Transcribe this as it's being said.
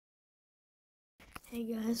Hey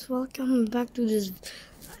guys, welcome back to this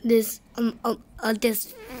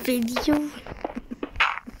video.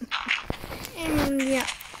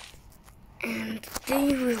 And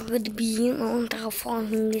today we're going to be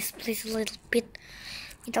terraforming this place a little bit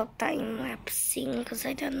without time lapsing because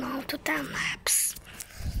I don't know how to time lapse.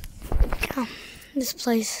 Yeah, this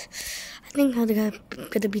place I think I'm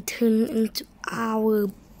gonna be turned into our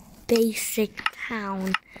basic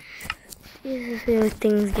town. This is where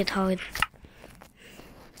things get hard.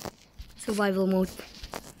 Survival mode.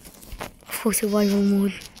 For survival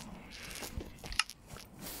mode.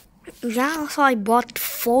 Yeah, so I bought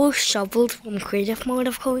 4 shovels from creative mode,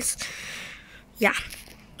 of course. Yeah,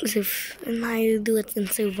 because if I do it in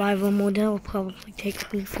survival mode, that will probably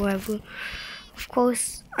take me forever. Of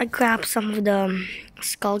course, I grabbed some of the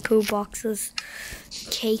Skullco boxes,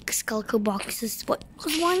 cake Skullco boxes, but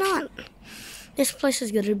why not? This place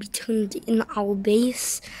is gonna be turned in our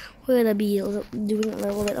base. We're gonna be doing a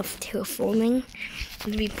little bit of terraforming. I'm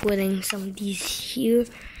gonna be putting some of these here,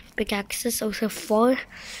 pickaxes, also 4,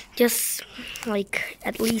 just like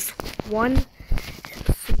at least 1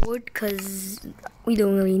 sword, because we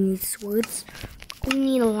don't really need swords. We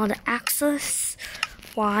need a lot of axes.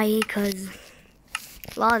 Why? Because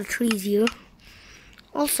a lot of trees here.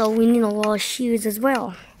 Also, we need a lot of shears as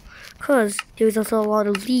well, because there's also a lot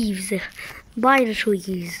of leaves by the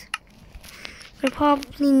trees. We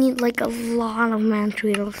probably need like a lot of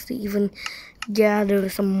materials to even gather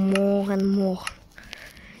some more and more.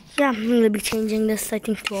 Yeah, I'm gonna be changing this, I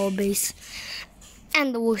think, to our base.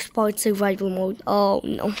 And the worst part, survival mode. Oh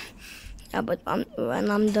no. Yeah, but when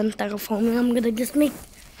I'm done terraforming, I'm gonna just make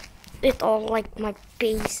it all like my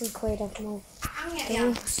base in creative mode.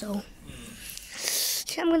 So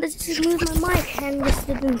I'm gonna just move my mic and just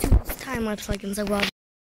dip into this time lapse like in survival.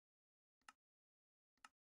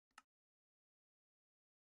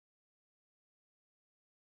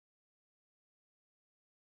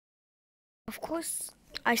 Of course,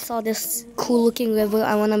 I saw this cool looking river.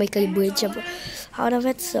 I want to make a bridge out of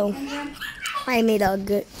it, so I made a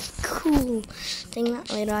good, cool thing that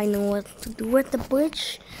later I know what to do with the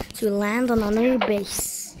bridge to land on another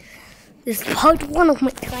base. This is part 1 of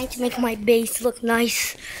my trying to make my base look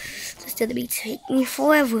nice. This is gonna be taking me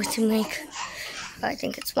forever to make. I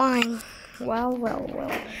think it's fine. Well.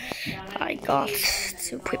 I got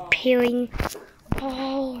to preparing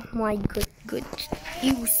all my good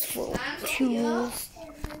useful tools,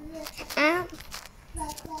 and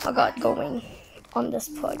I got going on this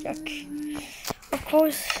project. Of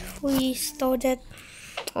course, we started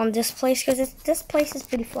on this place because this place is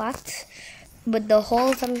pretty flat, but the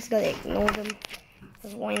holes, I'm just gonna ignore them,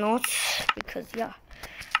 because why not? Because yeah,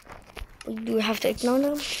 we do have to ignore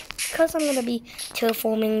them, because I'm gonna be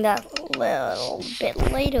terraforming that a little bit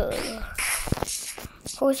later.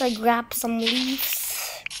 Of course, I grabbed some leaves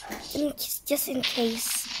just in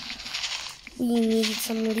case we need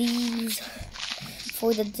some leaves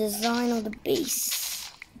for the design of the base.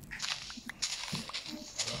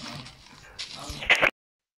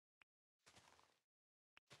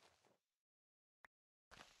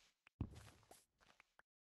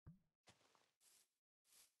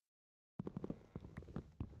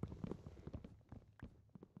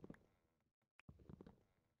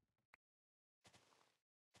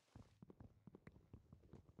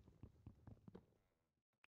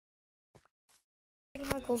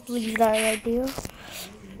 I go leave that right there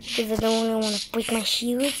because I don't really want to break my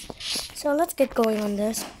shield. So let's get going on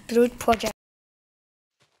this build project.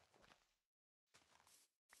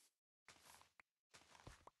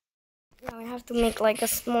 Now I have to make like a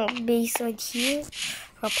small base right here.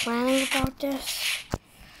 We're planning about this.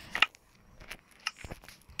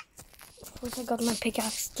 Of course, I got my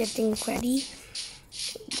pickaxe getting ready.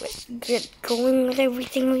 Get going with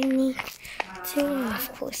everything we need to. And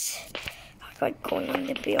of course, I got going on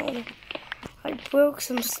the build. I broke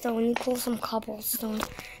some stone, pulled some cobblestone.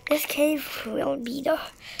 This cave will be the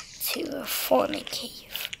terraforming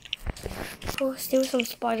cave. Of course, there were some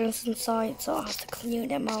spiders inside, so I have to clear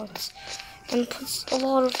them out. And put a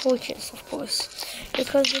lot of torches, of course,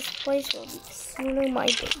 because this place will be sooner my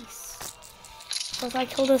base. Because I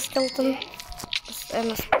killed a skeleton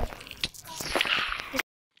and a spider.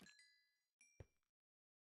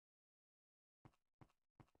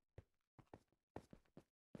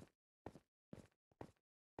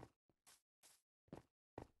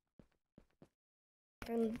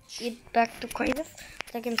 And get back to creative.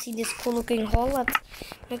 I can see this cool looking hole that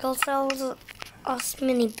Michael sells us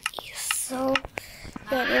mini base. So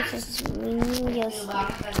yeah, this is me just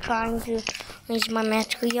trying to arrange my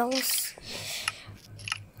materials.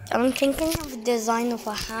 I'm thinking of the design of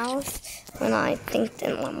a house when I think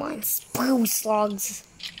in my mind, spruce logs.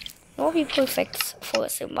 It will be perfect for a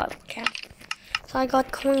survival camp. So I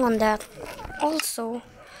got going on that. Also,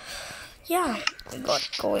 yeah, I got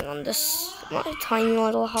going on this my tiny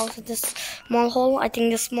little house at this small hole. I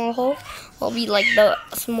think this small hole will be like the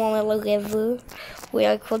small little river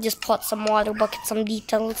where I could just put some water buckets, some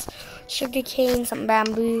details, sugar cane, some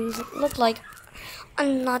bamboo. Look like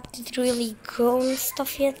I'm not really grown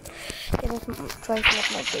stuff yet. I'm trying to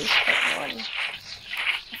make my base one.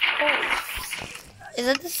 Is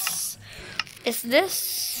it this? Is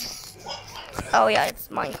this? Oh yeah, it's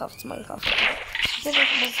Minecraft. It's Minecraft.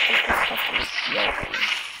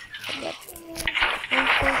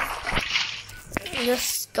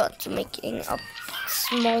 Just got to making a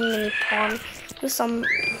small mini pond with some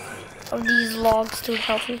of these logs to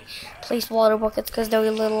help me place water buckets because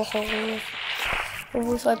they're little holes.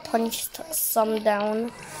 So I punched some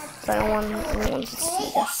down. So I don't want anyone to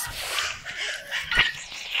see this.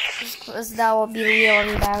 Because that would be real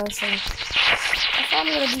embarrassing. I thought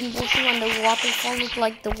I'm gonna be working on the waterfall with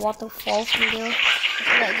like the waterfall from there.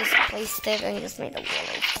 I just placed it and just made a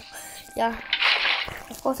waterfall. Yeah.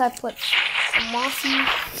 Of course I put some mossy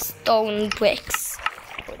stone bricks.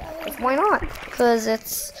 Why not? Because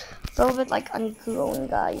it's a little bit like ungrown,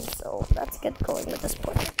 guys. So let's get going with this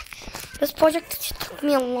project. This project took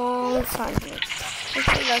me a long time. Make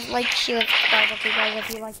sure you guys like, share, subscribe, okay guys, if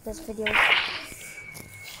you like this video.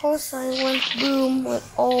 Of course I went boom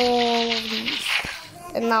with all of these.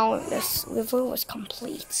 And now this river was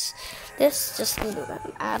complete. This just needed to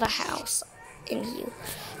add a house in here.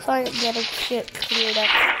 So I get to clear that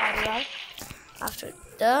spot out after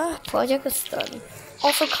the project is done.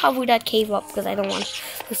 Also cover that cave up because I don't want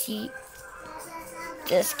to see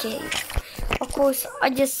this cave. Of course, I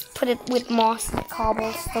just put it with mossy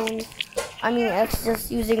cobblestone. I mean, it's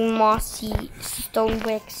just using mossy stone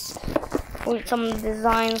bricks with some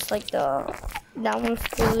designs like the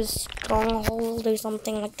downstairs stronghold or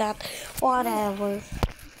something like that. Whatever.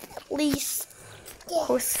 At least, of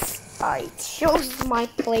course, I chose my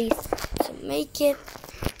place to make it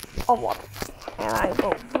a water, and I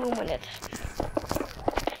go boom in it.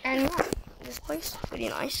 And yeah, this place is pretty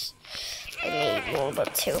nice. I made a little bit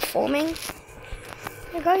of terraforming.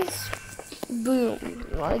 Yeah, guys, boom,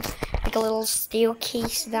 like a little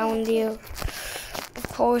staircase down there. Of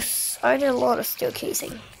course, I did a lot of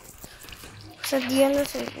staircasing. So at the end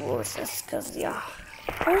of it was just because, yeah,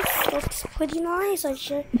 this looks pretty nice.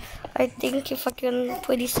 I think if I can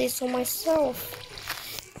pretty say so myself.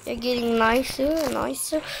 They're getting nicer and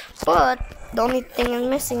nicer, but the only thing I'm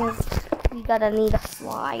missing is we gotta need a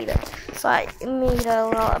slide. So I made a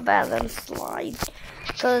little balanced slide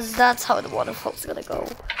because that's how the waterfall's gonna go.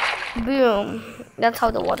 Boom. That's how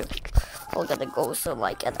the waterfall gonna go. So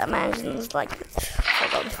like it imagines like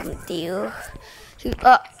hold on from there to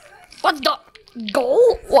what the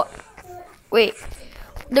goal? What? Wait.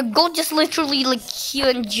 The goat just literally like here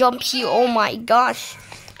and jump here. Oh my gosh.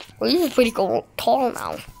 Well, this is pretty tall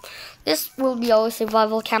now. This will be our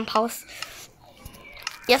survival camp house.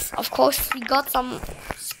 Yes, of course, we got some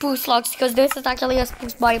spruce logs because this is actually a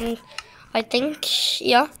spruce biome, I think.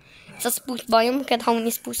 Yeah, it's a spruce biome. Look at how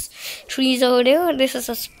many spruce trees are there. This is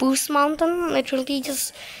a spruce mountain. Literally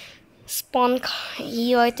just spawned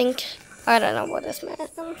here, I think. I don't know what this means.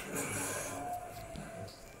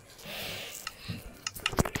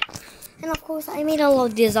 And of course, I made a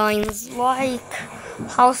lot of designs like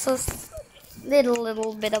houses,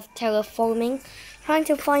 little bit of terraforming. Trying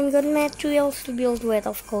to find good materials to build with,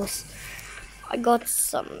 of course. I got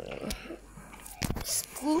some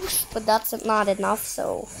spruce, but that's not enough,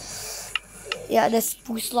 so yeah, the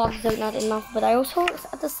spruce logs are not enough, but I also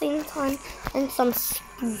at the same time and some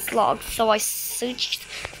spruce logs, so I searched,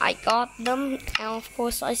 I got them, and of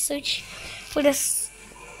course I searched for this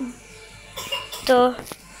the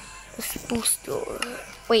spruce door.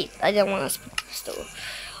 Wait, I didn't want a spruce door.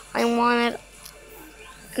 I wanted,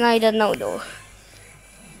 and I don't know though.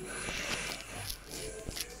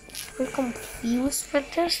 I'm confused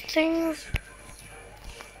with this thing.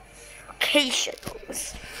 Acacia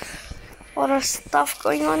doors. A lot of stuff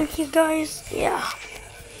going on here, guys. Yeah.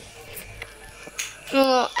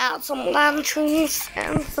 We'll add some lanterns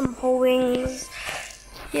and some wings.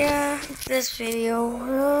 Yeah, this video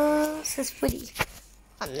this is pretty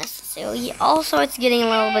unnecessary. Also, it's getting a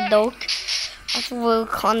little bit dark. I have to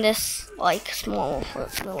work on this like small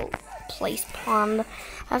little place pond.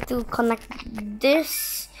 I have to connect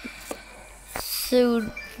this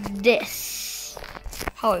to this.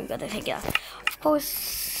 How are we gonna figure out? Of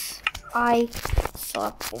course, I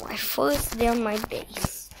saw for my first day on my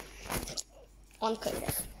base. On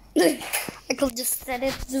Curtis. I could just set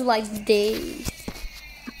it to like day.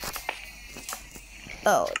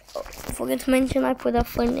 Oh, forgot to mention I put a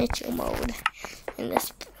furniture mode in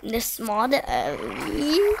this mod.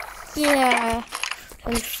 Yeah,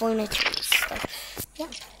 and furniture and stuff. Yeah,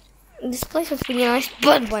 this place was pretty nice.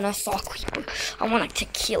 But when I saw Creeper, I wanted to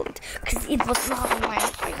kill it because it was not on my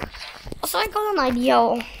empire. So I got an idea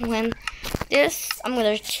when this. I'm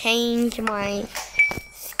gonna change my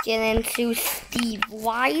skin into Steve.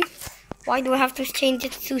 Why? Why do I have to change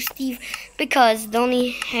it to Steve? Because the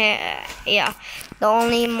only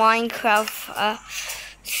Minecraft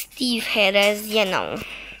Steve head is, you know,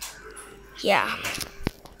 yeah,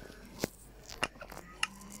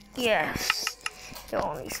 yes, the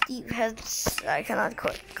only Steve heads. I cannot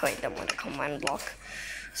create them with a command block,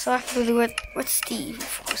 so I have to do it with Steve,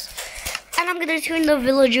 of course. And I'm gonna turn the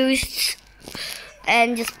villagers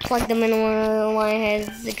and just plug them in one of my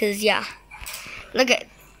heads because yeah, look at.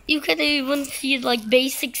 You can even see it like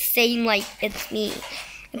basic saying like it's me.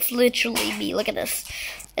 It's literally me. Look at this.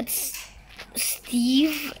 It's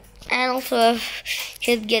Steve, and also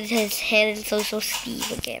could get his head and so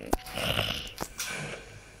Steve again.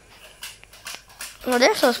 Well,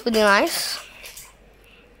 this was pretty nice.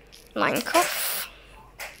 Minecraft.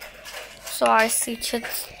 So I searched it.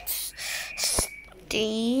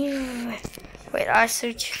 Steve. Wait, I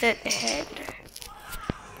searched it head.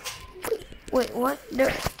 Wait, what?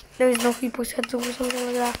 There's no people's heads or something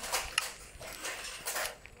like that.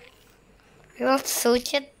 You don't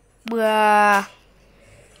search it? Bruh.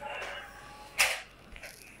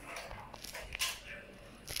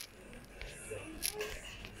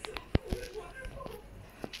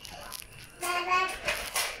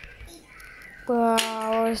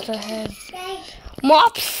 Bruh, where's the head?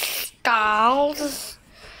 Mob skulls?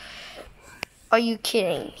 Are you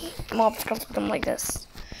kidding? Mob skulls put them like this.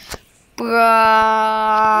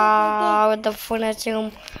 Bruh, with the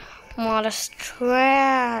furniture mod is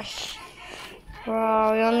trash.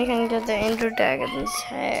 Bro, we only can get the Ender Dragon's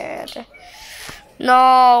head.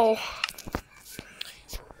 No.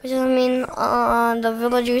 Which I mean, the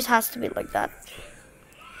villagers has to be like that.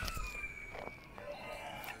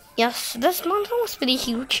 Yes, this mountain was pretty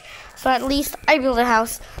huge. So at least I built a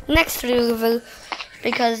house next to the river.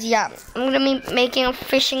 Because yeah, I'm gonna be making a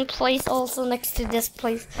fishing place also next to this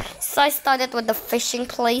place. So I started with the fishing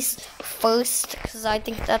place first because I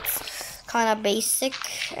think that's kind of basic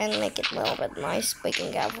and make it a little bit nice.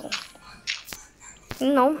 Breaking gavel.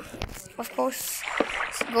 No, of course,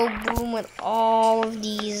 let's go boom with all of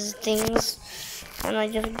these things, and I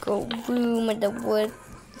just go boom with the wood.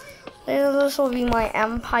 This will be my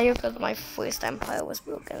empire because my first empire was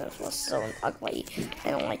broken. It was so ugly. I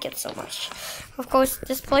don't like it so much. Of course,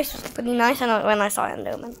 this place was pretty nice. And when I saw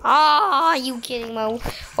Enderman, are you kidding, Mo?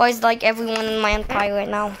 Why is like everyone in my empire right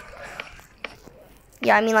now?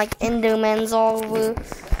 Yeah, I mean like Endermans all over,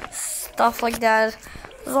 stuff like that,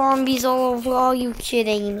 zombies all over. Are you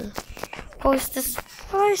kidding me? Of course, this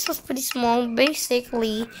place was pretty small.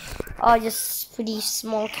 Basically, just pretty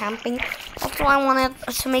small camping. Also, I wanted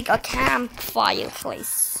to make a campfire place,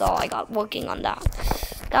 so I got working on that.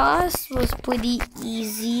 That was pretty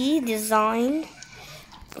easy design,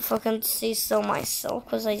 if I can say so myself,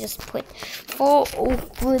 because I just put 4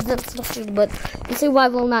 wood and stuff, but in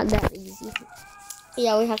survival, not that easy.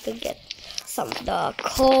 Yeah, we have to get some of the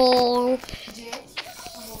coal,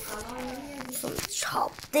 some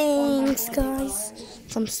chop things, guys,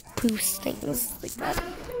 some spruce things like that.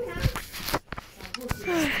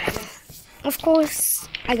 Of course,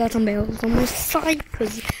 I got some barrels on my side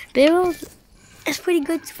because barrels is pretty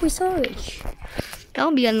good for storage.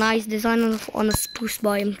 That'll be a nice design on a spruce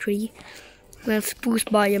biome tree, a spruce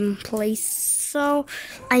biome place. So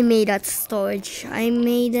I made that storage. I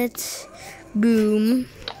made it boom.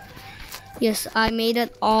 Yes, I made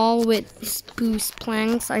it all with spruce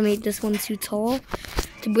planks. I made this one too tall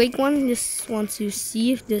to break one. This one to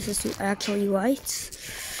see if this is actually right.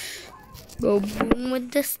 Go boom with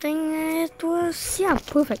this thing. It was, yeah,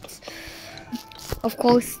 perfect. Of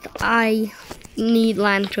course, I need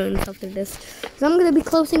lanterns after this, so I'm gonna be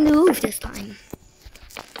closing the roof this time.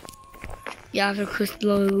 Yeah, after close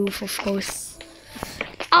the roof, of course.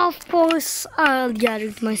 Of course, I'll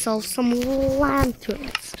gather myself some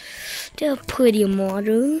lanterns. They're pretty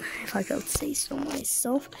modern, if I could say so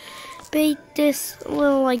myself. Make this a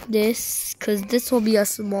little like this, because this will be a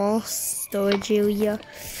small storage area.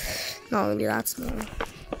 Not really that small.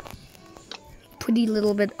 Pretty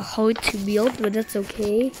little bit hard to build, but that's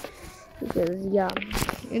okay. Because yeah,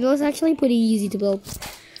 it was actually pretty easy to build.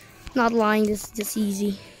 Not lying, this is just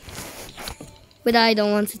easy. But I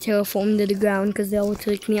don't want to terraform to the ground because that will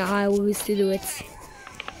take me hours to do it.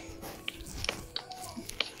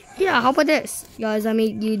 yeah, how about this? Guys, I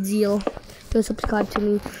made you a deal to subscribe to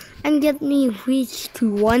me and get me reach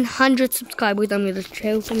to 100 subscribers. I'm gonna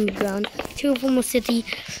Terraform the ground, Terraform a city.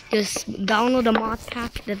 Just download the mod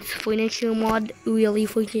pack, that's furniture mod, really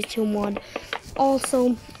furniture mod.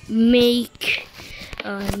 Also, make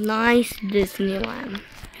a nice Disneyland.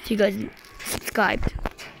 If you guys subscribed.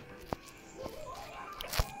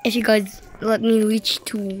 If you guys let me reach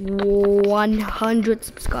to 100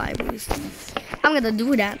 subscribers, I'm gonna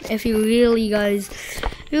do that. If you really guys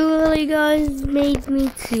made me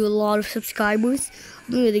to a lot of subscribers,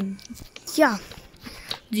 I'm gonna,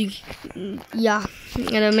 I'm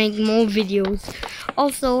gonna make more videos.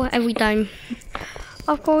 Also, every time,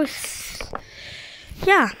 of course,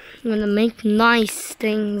 I'm gonna make nice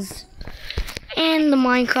things. And the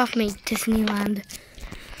Minecraft made Disneyland.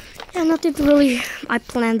 Yeah, nothing really. I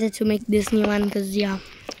planned it to make Disneyland because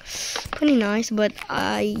pretty nice. But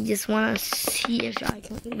I just want to see if I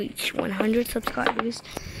can reach 100 subscribers.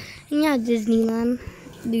 And yeah, Disneyland.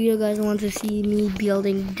 Do you guys want to see me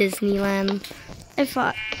building Disneyland? If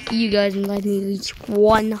you guys let me reach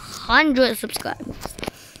 100 subscribers,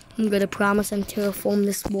 I'm gonna promise and terraform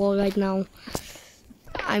this wall right now.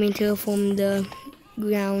 I mean terraform the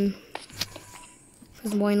ground.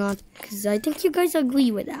 Because why not? Because I think you guys agree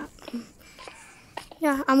with that.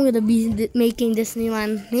 Yeah, I'm gonna be making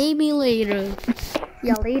Disneyland maybe later.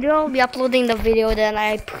 Yeah, later I'll be uploading the video that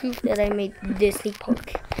I prove that I made Disney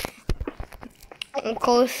Park. Of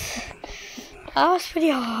course, that was pretty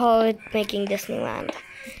hard making Disneyland.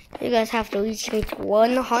 You guys have to reach me to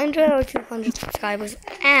 100 or 200 subscribers,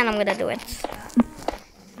 and I'm gonna do it.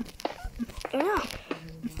 Yeah.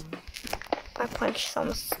 I punched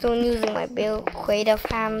some stone using my big creative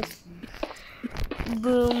hands.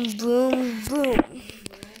 Boom, boom, boom.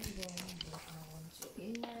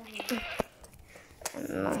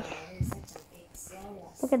 And,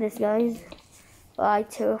 look at this, guys. I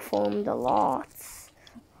terraformed a lot.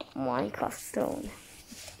 Minecraft stone.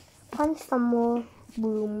 Punch some more.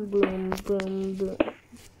 Boom, boom, boom, boom.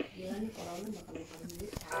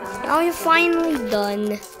 Now you're finally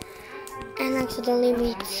done. And accidentally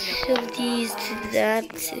made two of these to that,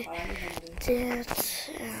 to that.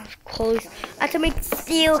 And of course, I had to make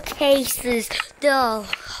steel cases. The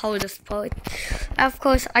hardest part. Of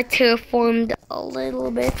course, I terraformed a little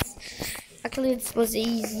bit. Actually, it was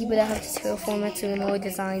easy, but I have to terraform it to more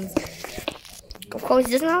designs. Of course,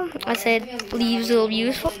 just now I said leaves will be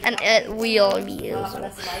useful, and it will be useful.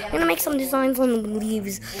 I'm gonna make some designs on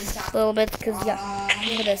leaves a little bit because look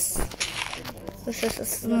at this. This is a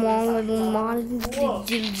small little mod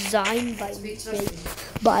design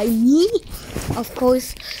by me. Of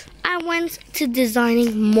course, I went to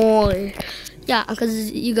designing more. Yeah,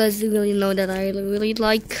 because you guys really know that I really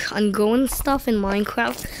like ongoing stuff in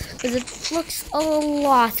Minecraft. Because it looks a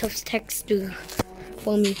lot of texture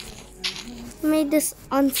for me. I made this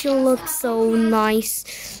until look so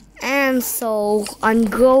nice and so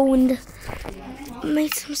ongoing.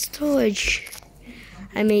 Made some storage.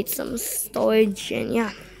 I made some storage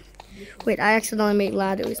and wait, I accidentally made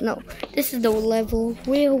ladders. No, this is the level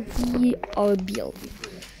where we are building.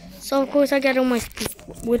 So of course I got all my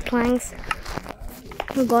wood planks.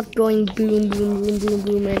 I got going boom, boom, boom, boom,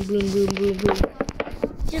 boom, and boom, boom, boom, boom.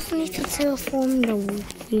 Just need to terraform the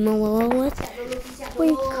room a little bit.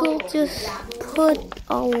 We could just put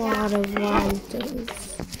a lot of lanterns.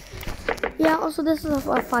 Yeah, also this is a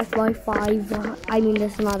 5x5. I mean,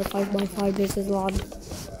 this is not a 5x5. This is a lot of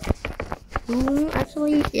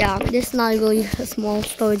actually, this is not really a small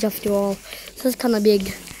storage after all. So it's kind of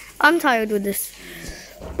big. I'm tired with this.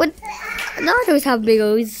 But the others have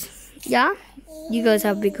biggers. Yeah? You guys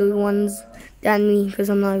have bigger ones than me because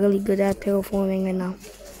I'm not really good at terraforming right now.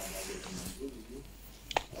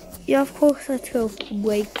 Yeah, of course I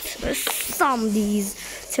terraformed some of these.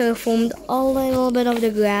 Terraformed a little bit of the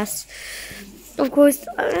grass. Of course,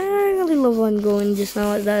 I really love ongoing just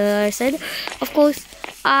now that I said. Of course,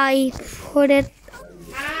 I put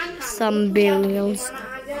some burials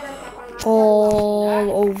all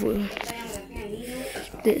over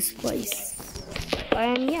this place.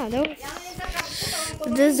 And the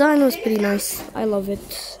design was pretty nice. I love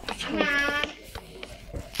it.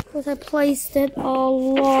 Because I placed it a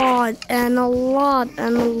lot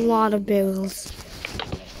of burials.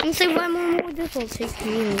 And so one more, this will take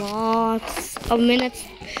me lots of minutes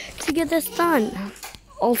to get this done.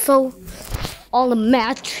 Also, all the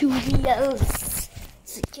materials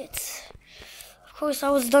to get. Of course, I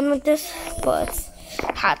was done with this, but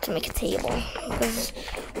had to make a table because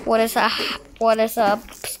what is a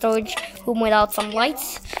storage room without some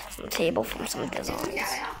lights? Some table from some designs.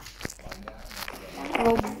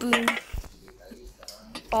 Oh, boom.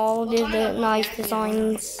 all the nice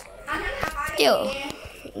designs. Still,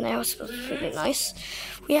 that was really nice.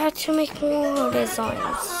 We have to make more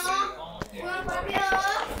designs.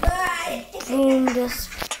 Boom, this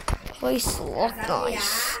place looks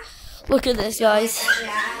nice. Look at this, guys.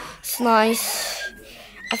 It's nice.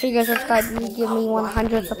 If you guys subscribe, give me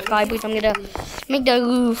 100 subscribers. I'm gonna make the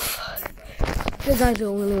roof. Because I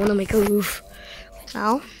don't really want to make a roof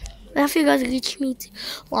now. If you guys reach me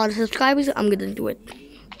a lot of subscribers, I'm gonna do it.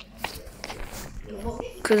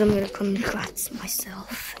 Because I'm gonna congrats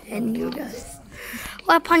myself and you guys.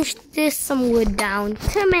 Well, I punched some wood down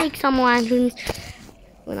to make some lanterns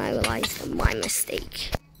when I realized my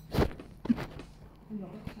mistake.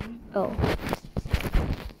 Oh.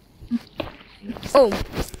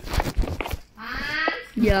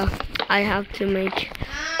 Yeah, I have to make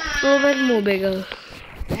a little bit more bigger.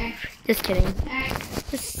 Just kidding.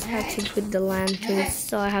 Just had to put the lanterns,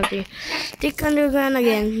 so I have to dig underground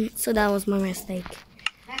again. So that was my mistake.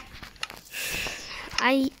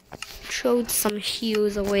 I throwed some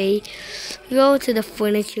shoes away. Go to the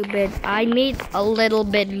furniture bed. I made a little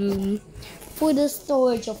bedroom for the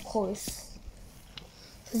storage, of course.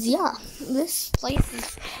 Cause yeah, this place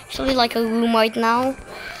is actually like a room right now.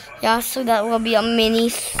 Yeah, so that will be a mini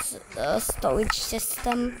storage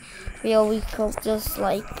system where we could just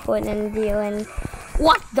like put in there and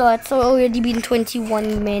what the? It's already been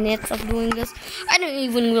 21 minutes of doing this. I didn't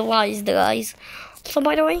even realize the guys. So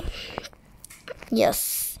by the way,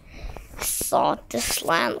 yes, I saw this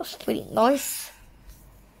land was pretty nice.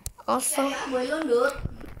 Also,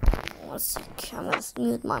 let's see, I'm gonna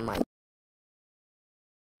mute my mic.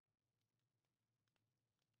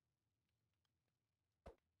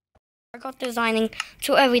 I got designing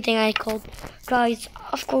to everything I could. Guys,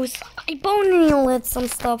 of course, I bone mealed some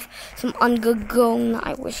stuff, some undergrown.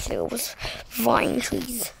 I wish there was vine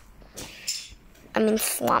trees. I mean,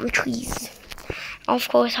 slum trees. Of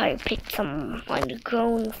course, I picked some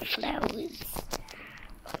undergrown flowers.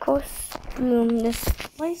 Of course, this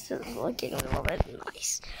place is looking a little bit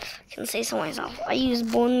nice. I can say so myself. I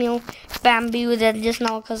used bone meal bamboo that just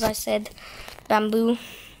now because I said bamboo.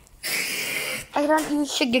 I don't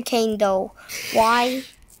use sugarcane though. Why?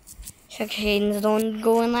 Sugarcanes don't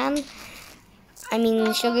go in land. I mean,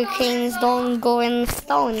 sugarcanes don't go in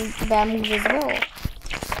stone. Bamboo as well.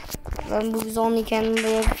 Bamboos only can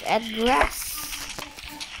live at grass.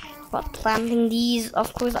 But planting these,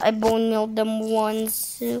 of course, I bone milled them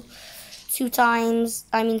three times.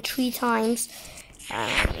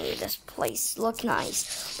 And made this place look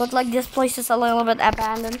nice. But like this place is a little bit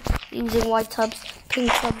abandoned. Using white tubs, pink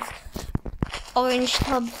tubs, orange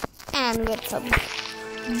tubs, and red tubs.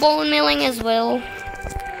 Bone milling as well.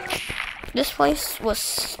 This place was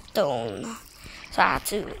stone, so I had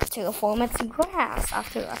to terraform it to grass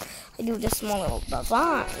after I do this small little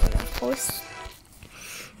design. Of course,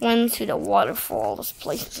 went to the waterfall. This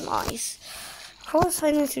place is nice. Of course,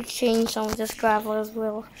 I need to change some of this gravel as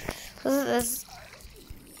well. Cause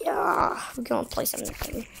yeah, we're gonna place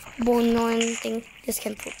anything. Bone or anything. Just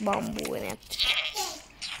can put bamboo in it.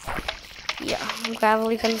 Yeah,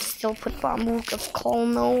 gravel you can still put bamboo, because coal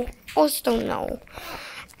no, or stone no.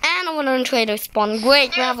 And a Wooden Trader spawned.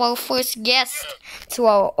 Great, we have our first guest to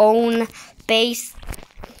our own base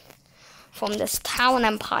from this town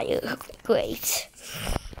empire. Great.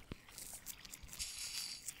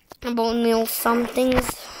 Bone meal some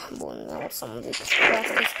things. Bone meal some of this grass.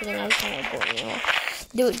 Just kidding, I can't bone meal.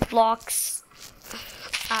 Do it blocks.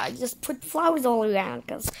 I just put flowers all around,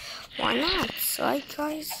 because why not, right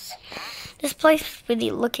guys? This place is really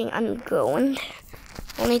looking underground.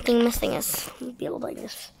 Only thing missing is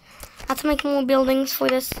buildings. I have to make more buildings for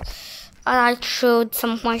this. I showed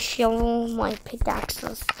some of my shovel, my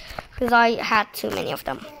pickaxes, because I had too many of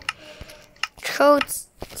them. Showed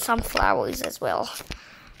some flowers as well.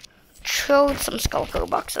 Showed some sculpture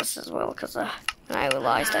boxes as well, because I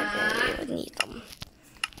realized I didn't even need them.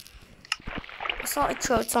 So I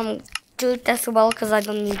showed some dirt as well, because I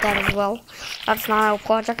don't need that as well. That's not our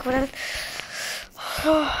project with it.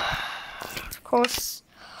 Of course,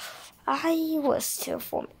 I was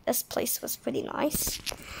terraforming. This place was pretty nice.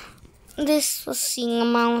 This was seeing a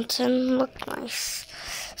mountain. Looked nice.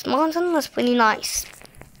 This mountain was pretty nice.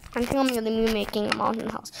 I think I'm going to be making a mountain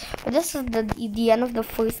house. But this is the end of the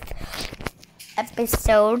first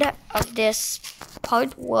episode of this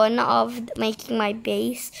part 1 of making my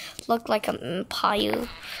base look like an empire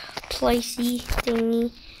placey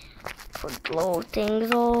thingy. Put blow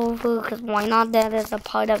things over, because why not? That is a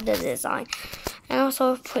part of the design. And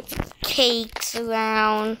also put cakes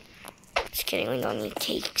around. Just kidding, we don't need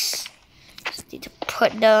cakes. Just need to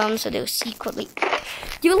put them so they're secretly.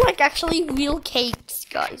 Do you like actually real cakes?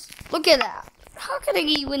 guys. Look at that. How can I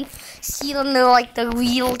even see on the like the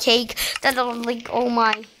real cake that are like, oh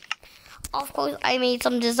my. Of course, I made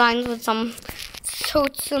some designs with some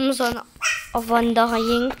totems of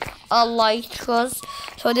undying elytras.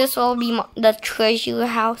 So this will be the treasure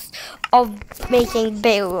house of making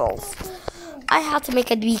barrels. I had to make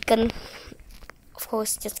a beacon. Of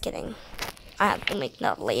course, just kidding. I have to make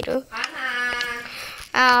that later.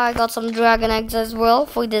 I got some dragon eggs as well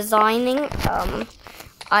for designing.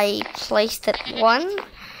 I placed it one,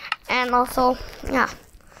 and also, yeah,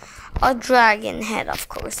 a dragon head, of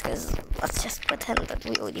course, because let's just pretend that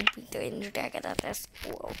we already beat the dragon at this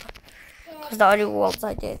world. Because the other worlds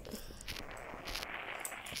I did.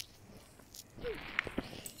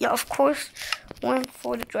 Yeah, of course, went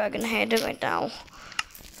for the dragon head right now.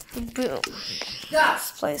 Boom.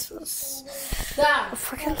 This place was,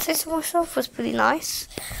 if I can say so myself, was pretty nice.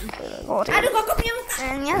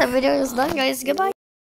 And yeah, the video is done, guys. Goodbye.